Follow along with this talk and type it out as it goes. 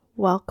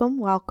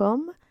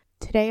Welcome.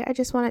 Today, I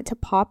just wanted to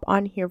pop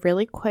on here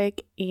really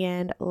quick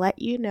and let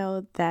you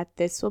know that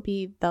this will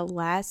be the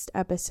last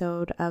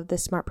episode of the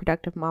Smart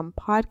Productive Mom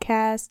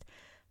podcast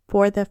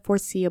for the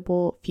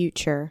foreseeable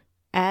future.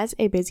 As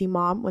a busy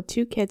mom with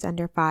 2 kids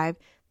under 5,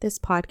 this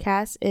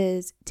podcast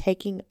is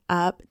taking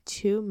up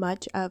too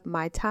much of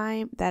my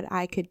time that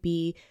I could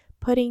be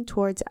putting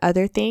towards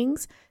other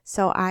things.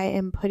 So I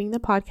am putting the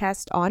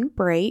podcast on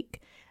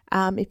break.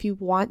 If you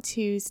want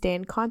to stay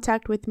in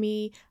contact with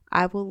me,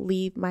 I will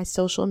leave my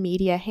social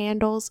media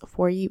handles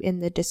for you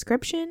in the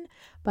description.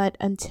 But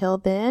until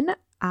then,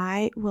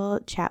 I will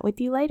chat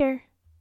with you later.